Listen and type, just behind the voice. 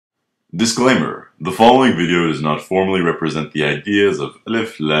Disclaimer: the following video does not formally represent the ideas of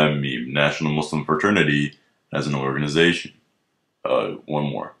Alif, Laam, Meem, National Muslim Fraternity as an organization. One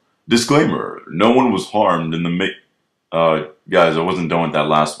more. Disclaimer: no one was harmed in the guys, I wasn't done with that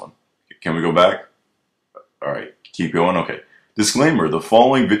last one. Can we go back? Alright, keep going? Okay. Disclaimer, the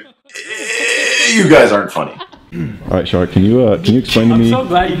following you guys aren't funny. Alright, Shark, can you explain to me? So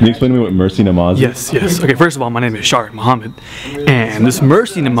glad can you explain to me what mercy namaz is? Yes. Okay, first of all, my name is Shark Muhammad, and this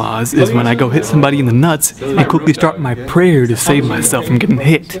mercy namaz is when I go hit somebody in the nuts and quickly start my prayer to save myself from getting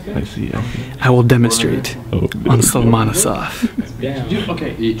hit. I see. I will demonstrate on Salman Asaf.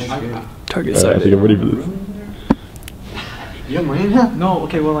 Okay. Target I side. think I'm ready for this. You have money now? No,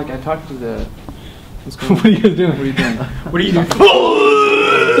 okay, well, like, I talked to the... What are you guys doing? What are you doing? What are you doing?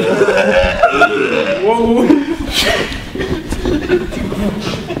 Whoa!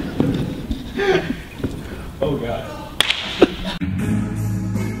 Oh god.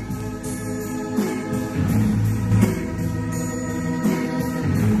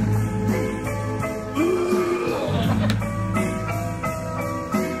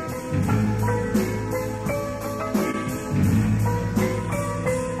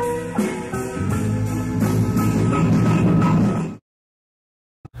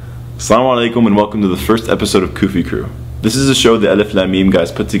 Assalamu alaikum and welcome to the first episode of Kufi Krew. This is a show the Alif Laam Meem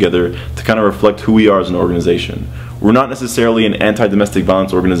guys put together to kind of reflect who we are as an organization. We're not necessarily an anti-domestic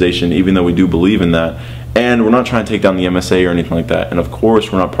violence organization, even though we do believe in that, and we're not trying to take down the MSA or anything like that, and of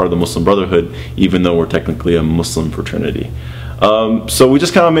course we're not part of the Muslim Brotherhood, even though we're technically a Muslim fraternity. So we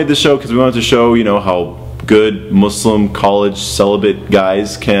just kind of made this show because we wanted to show, you know, how good Muslim college celibate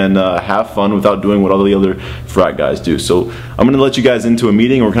guys can have fun without doing what all the other frat guys do. So I'm going to let you guys into a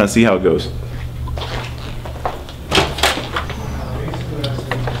meeting and we're going to see how it goes.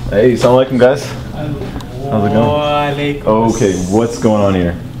 Hey, assalamu alaikum guys. How's it going? Okay, what's going on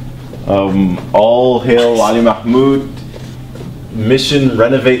here? All hail Ali Mahmoud. Mission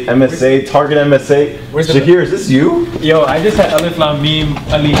renovate MSA, target MSA. Shahir, is this you? Yo, I just had Alif Laam Meem.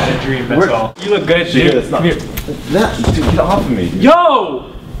 Ali had a dream. That's all. You look good, dude. Shahir, come here. Dude, get off of me. Dude.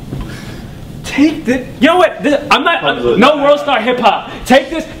 Yo! Take this. You know what? I'm not. No world star hip hop. Take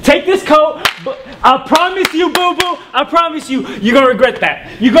this coat. I promise you, boo boo. I promise you, you're gonna regret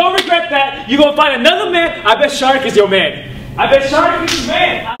that. You're gonna regret that. You're gonna find another man. I bet Shark is your man. I bet Shark is your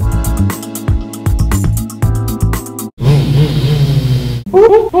man.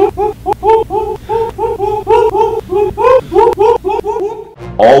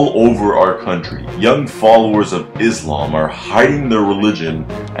 All over our country, young followers of Islam are hiding their religion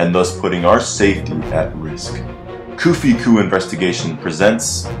and thus putting our safety at risk. Kufi Krew Investigation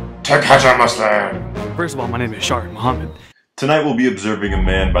presents To Catch a Muslim. First of all, my name is Shark Muhammad. Tonight we'll be observing a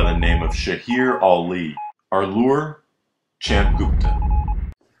man by the name of Shahir Ali. Our lure, Champ Gupta.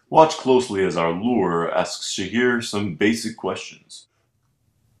 Watch closely as our lure asks Shahir some basic questions.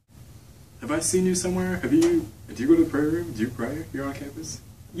 Have I seen you somewhere? Do you go to the prayer room? Do you pray here on campus?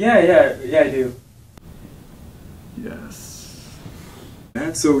 Yeah, I do. Yes.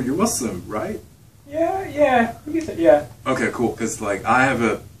 And so you're Muslim, right? Yeah. You can say, yeah. Okay, cool. Cause like I have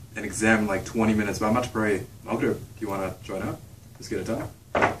an exam in like 20 minutes, but I'm about to pray Maghrib. Do you want to join up? Let's get it done.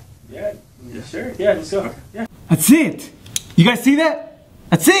 Yeah, sure. Yeah, let's go. Okay. Yeah. That's it. You guys see that?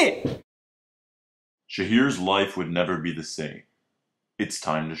 That's it. Shahir's life would never be the same. It's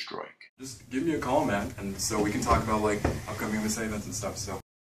time to strike. Just give me a call, man, and so we can talk about like upcoming MSA events and stuff. So.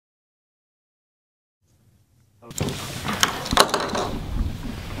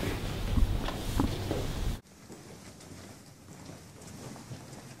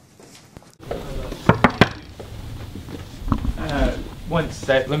 One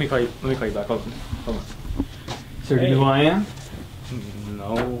sec. Let me call you back. Hold on. Sir, do you know who I am?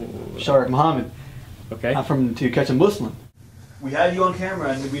 No. Shark Muhammad. Okay. I'm from To Catch a Muslim. We had you on camera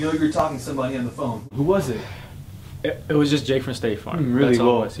and we know you were talking to somebody on the phone. Who was it? It was just Jake from State Farm. Really? That's all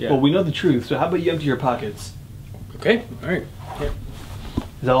Well, it was, yeah. well, we know the truth, so how about you empty your pockets? Okay, alright. Yeah.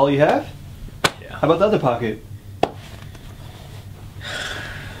 Is that all you have? Yeah. How about the other pocket?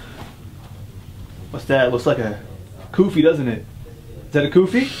 What's that? Looks like a kufi, doesn't it? Is that a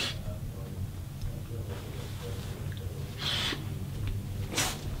kufi?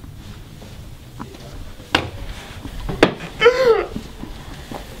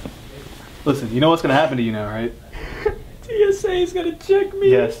 Listen, you know what's gonna happen to you now, right? TSA is gonna check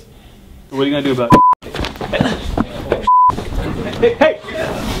me. Yes. What are you gonna do about it? Hey!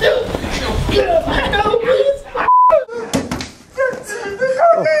 No, please!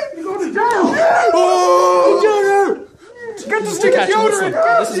 You're going to jail! Oh! Get this to catch Muslim.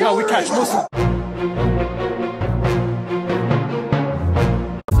 This is how we catch Muslim.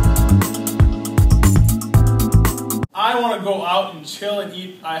 go out and chill and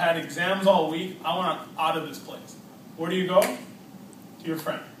eat. I had exams all week. I want out of this place. Where do you go? To your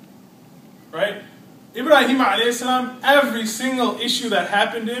friend. Right? Ibrahim alayhi salam, every single issue that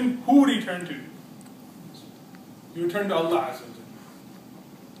happened to him, who would he turn to? He would turn to Allah Azza wa Jalla.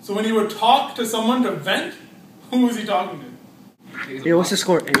 So when he would talk to someone to vent, who was he talking to? Hey, what's the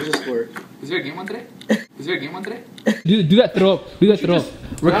score? Hey, what's the score? Is there a game on today? Is there a game on today? Do that throw up. Do that throw up.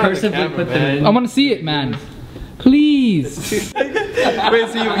 Recursively put them in. I want to see it, man. Please. Wait,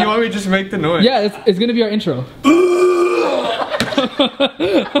 so you want me to just make the noise? Yeah, it's gonna be our intro.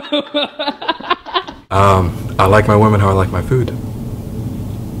 I like my women how I like my food.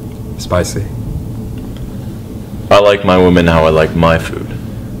 Spicy. I like my women how I like my food.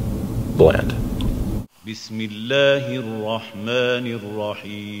 Bland.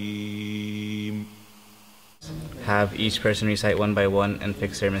 Bismillahirrahmanirrahim. Have each person recite one by one and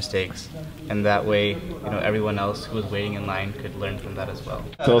fix their mistakes, and that way, everyone else who was waiting in line could learn from that as well.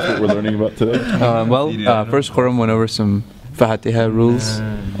 Tell us what we're learning about today. First Khurram went over some Fatiha rules,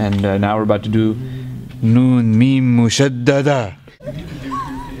 and now we're about to do Noon Meem Mushaddada.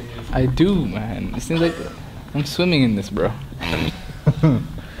 I do, man. It seems like I'm swimming in this, bro.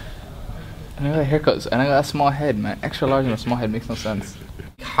 And I got haircuts, and I got a small head, man. Extra large and a small head makes no sense.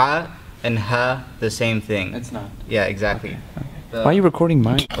 Ha and ha, the same thing. It's not. Yeah, exactly. Why are you recording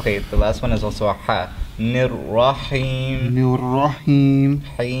mine? Okay, the last one is also a ha. Nir-Rahim. Nir-Rahim.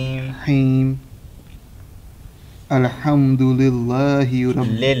 Haim. Haim. Alhamdulillahi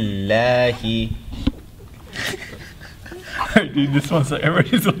Lillahi. Dude, this one's like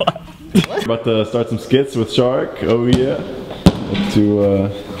everybody's alive. About to start some skits with Shark. Oh yeah.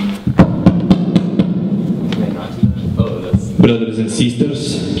 Brothers and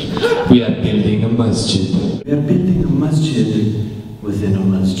sisters, we are building a masjid. We are building a masjid within a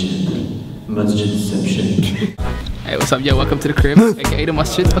masjid. Masjidception. Hey, what's up, yo? Welcome to the crib. AKA the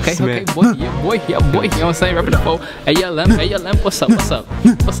masjid. Okay, boy. Yeah, boy. You know what I'm saying? Rapping the phone. Hey, yo, Laam. What's up? What's up,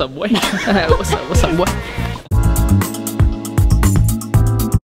 boy? What's up, boy?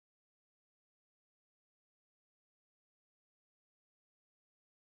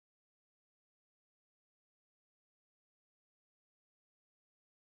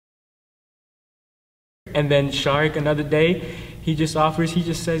 And then Shark another day, he just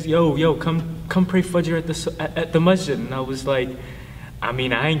says, yo, come pray Fajr at the masjid. And I was like, I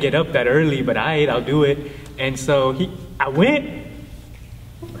mean, I ain't get up that early, but I'll do it. And so I went.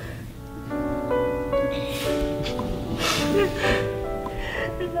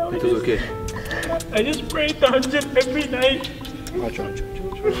 It was okay. I just prayed the 100 every night. Watch.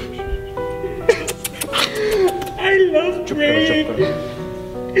 I love praying.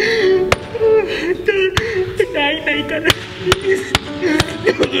 It's okay,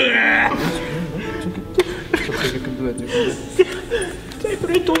 you can do it. I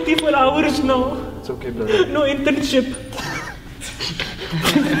pray 24 hours now. It's okay, brother. No internship.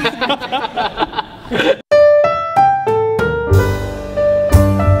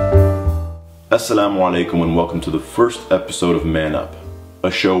 Assalamu alaikum and welcome to the first episode of Man Up,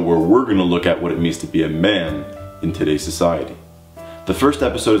 a show where we're going to look at what it means to be a man in today's society. The first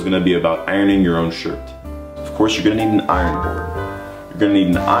episode is going to be about ironing your own shirt. Of course, you're going to need an iron board. You're going to need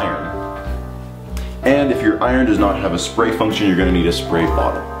an iron. And if your iron does not have a spray function, you're going to need a spray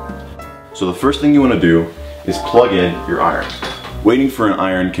bottle. So the first thing you want to do is plug in your iron. Waiting for an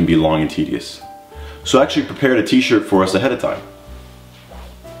iron can be long and tedious. So I actually prepared a t-shirt for us ahead of time.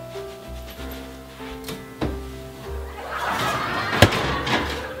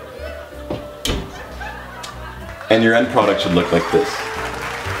 And your end product should look like this.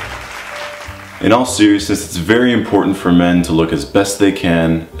 In all seriousness, it's very important for men to look as best they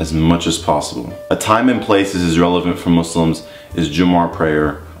can, as much as possible. A time and place is as relevant for Muslims as Jumu'ah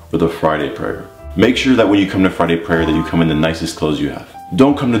prayer or the Friday prayer. Make sure that when you come to Friday prayer that you come in the nicest clothes you have.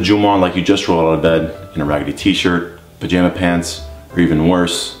 Don't come to Jumu'ah like you just rolled out of bed in a raggedy t-shirt, pajama pants, or even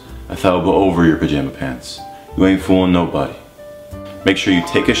worse, a thawba over your pajama pants. You ain't fooling nobody. Make sure you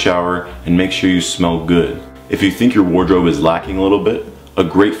take a shower and make sure you smell good. If you think your wardrobe is lacking a little bit, a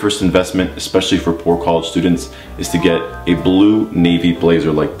great first investment, especially for poor college students, is to get a blue navy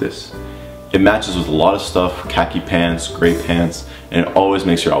blazer like this. It matches with a lot of stuff, khaki pants, gray pants, and it always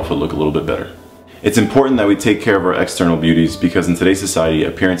makes your outfit look a little bit better. It's important that we take care of our external beauties because in today's society,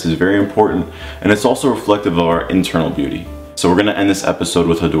 appearance is very important and it's also reflective of our internal beauty. So we're going to end this episode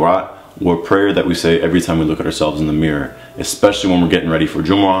with a dua, or a prayer that we say every time we look at ourselves in the mirror, especially when we're getting ready for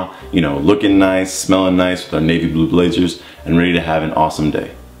Jumu'ah, looking nice, smelling nice with our navy blue blazers, and ready to have an awesome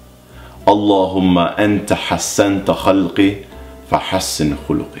day. Allahumma anta hassanta khalqi fa hassin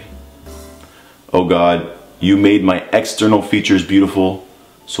khuluqi. Oh God, You made my external features beautiful,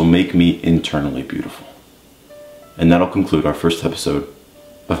 so make me internally beautiful. And that'll conclude our first episode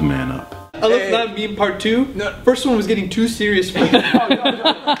of Man Up. Alif Laam Meem part 2. First one was getting too serious for me.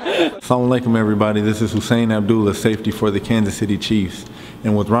 Assalamu alaikum everybody, this is Husain Abdullah, safety for the Kansas City Chiefs.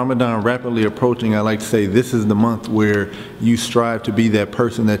 And with Ramadan rapidly approaching, I like to say this is the month where you strive to be that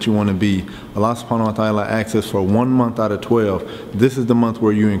person that you want to be. Allah subhanahu wa ta'ala asks us for 1 month out of 12. This is the month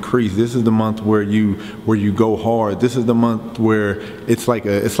where you increase. This is the month where you go hard. This is the month where it's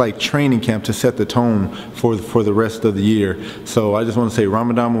like training camp to set the tone for the rest of the year. So I just want to say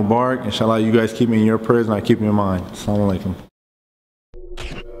Ramadan Mubarak. Inshallah, you guys keep me in your prayers and I keep me in mind. Assalamu alaikum.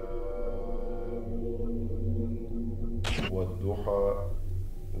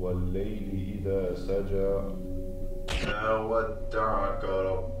 والليل إذا سجى ما ودعك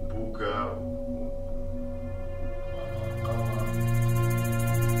ربك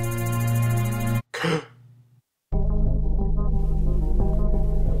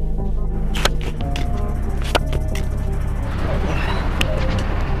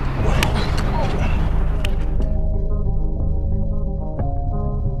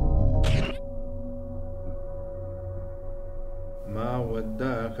ما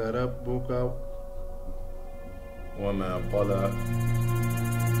ودعك ربك وما قلى.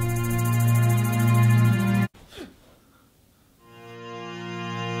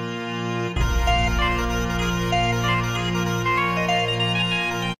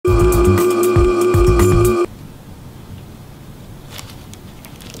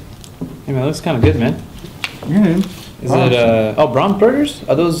 Hey man, looks kind of good, man. Yeah. Is it oh, brown burgers?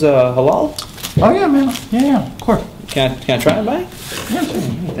 Are those halal? Oh yeah, man. Yeah, of course. Can I try it, by? Yeah, sure.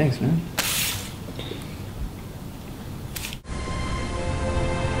 Oh, thanks, man.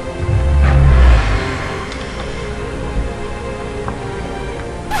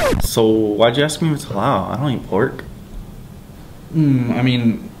 So why'd you ask me if it's halal? I don't eat pork. I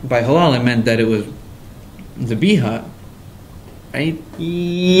mean, by halal I meant that it was the biha, right?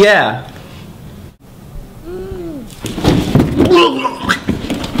 Yeah.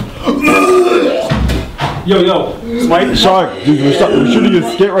 Yo, Smite Shark, dude, we're shooting a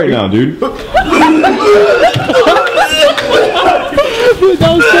skit right now, dude. Dude,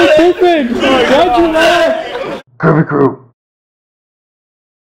 that was so perfect. Why'd you laugh? Kufi Krew.